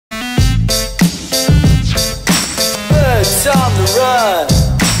It's on the run.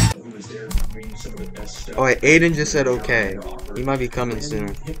 Oh wait, Aiden just said okay. He might be coming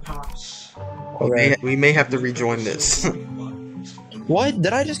soon. Okay. We may have to rejoin this. What?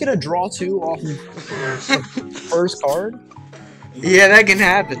 Did I just get a draw 2 off first card? Yeah, that can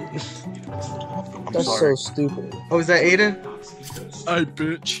happen. That's so stupid. Oh, is that Aiden? Hi,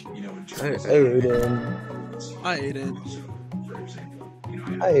 bitch. Hey, Aiden. Hi, Aiden.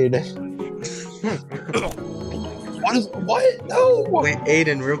 Hi, Aiden. What? No! Wait,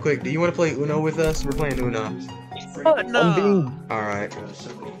 Aiden, real quick. Do you want to play Uno with us? We're playing Uno. No. Alright.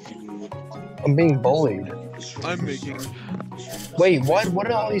 I'm being bullied. I'm making. Wait, what? What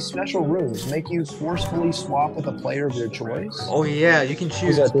are all these special rules? Make you forcefully swap with a player of your choice? Oh yeah, you can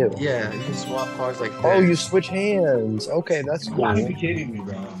choose. What does that do? Yeah, you can swap cards like that. Oh, you switch hands. Okay, that's cool. You kidding me,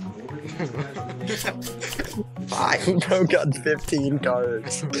 bro? Five. Bro got 15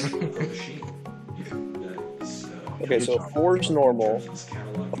 cards. Okay, so 4 is normal.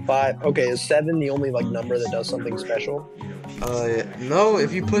 5. Okay, is 7 the only like number that does something special? No.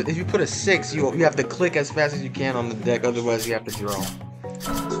 If you put a 6, you have to click as fast as you can on the deck. Otherwise, you have to draw.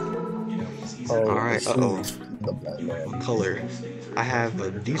 Oh, All right. Uh-oh. The Batman. Color. I have a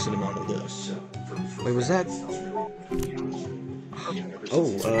decent amount of this. Wait, was that? Oh.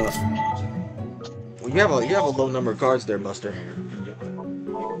 Well, you have a low number of cards there, Buster.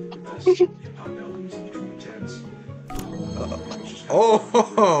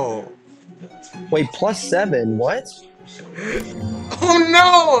 Oh. Wait, +7? What? Oh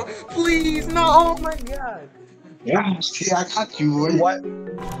no! Please, no! Oh my god! Yeah, see, I got you, boy. What?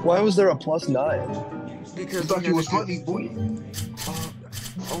 Why was there a +9? Because I thought you was funny, boy.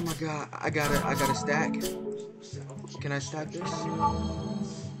 Oh my god! I got a stack. Can I stack this?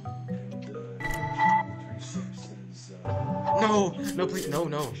 No! No, please! No!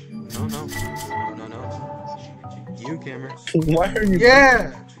 You, Cameron. Why are you?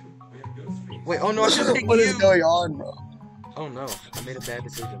 Yeah! Wait! Oh no! I should pick What you. is going on, bro? Oh no! I made a bad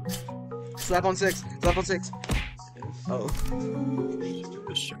decision. Slap on 6. Slap on 6. Oh.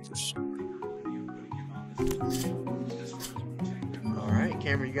 Alright,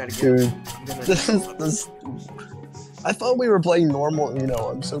 Cameron, you gotta get Dude, this. I thought we were playing normal.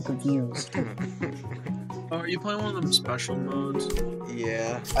 I'm so confused. Oh, are you playing one of them special modes?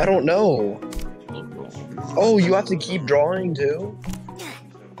 Yeah. I don't know. Oh, you have to keep drawing too?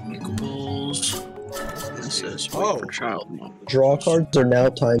 Equals. This is Oh. for child mode. Draw cards are now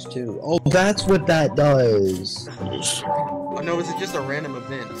 ×2. Oh, that's what that does. Oh no, is it just a random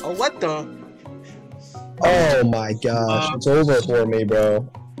event? Oh, what the? Oh my gosh, it's over for me, bro.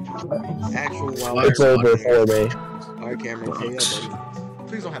 Actual wild. It's over for me. Alright, Cameron, hurry up, buddy.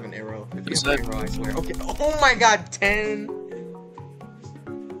 Please don't have an arrow. If you Is have an arrow, I swear. Okay. Oh my god, 10!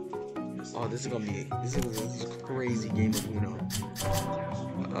 Oh, this is a crazy game of Uno.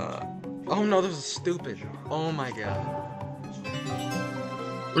 Oh no, this is stupid. Oh my god.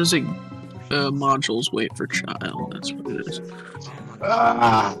 What is it? Modules wait for child. That's what it is. Oh my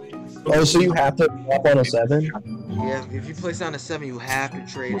god. Oh, so you have to drop on a 7? Yeah, if you place down a 7, you have to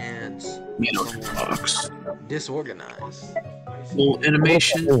trade hands. Box. Disorganized. Well,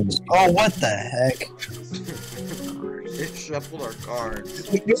 animation. Oh, what the heck? It shuffled our cards.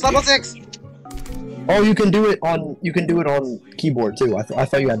 Slap on 6! Oh, you can do it on keyboard too. I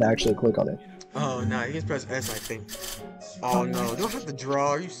thought you had to actually click on it. Oh no, you can press S, I think. Oh no, do I have to draw?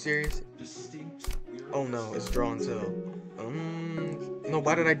 Are you serious? Oh no, it's drawn so. No,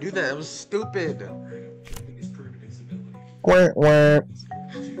 why did I do that? It was stupid. Wah, wah.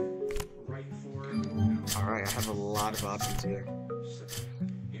 Alright, I have a lot of options here.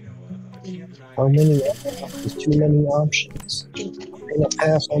 How many? There's too many options. I'm gonna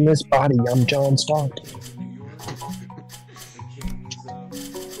pass on this body. I'm John Stockton.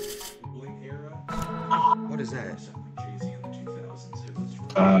 What is that?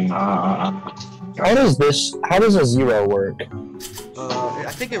 How does a 0 work?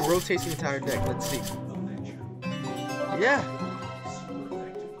 I think it rotates the entire deck. Let's see. Yeah.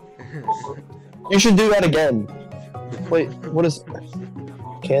 You should do that again. Wait, what is...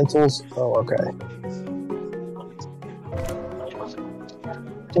 Cancels? Oh, okay.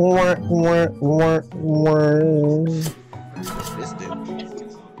 What's this do?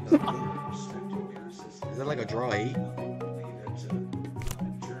 Is that like a draw 8?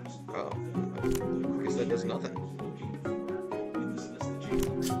 Oh. I guess that does nothing.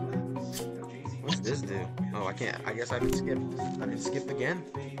 What's this do? Oh, I can't. I guess I can skip. I can skip again?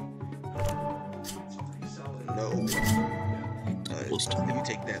 No. You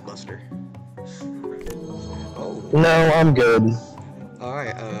take that, Buster. Oh. No, I'm good.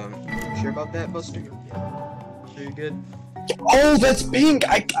 Alright, sure about that, Buster? Sure you're good? Oh, that's pink.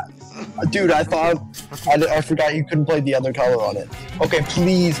 Dude, I thought I forgot you couldn't play the other color on it. Okay,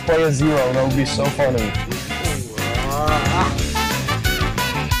 please play a 0. That would be so funny.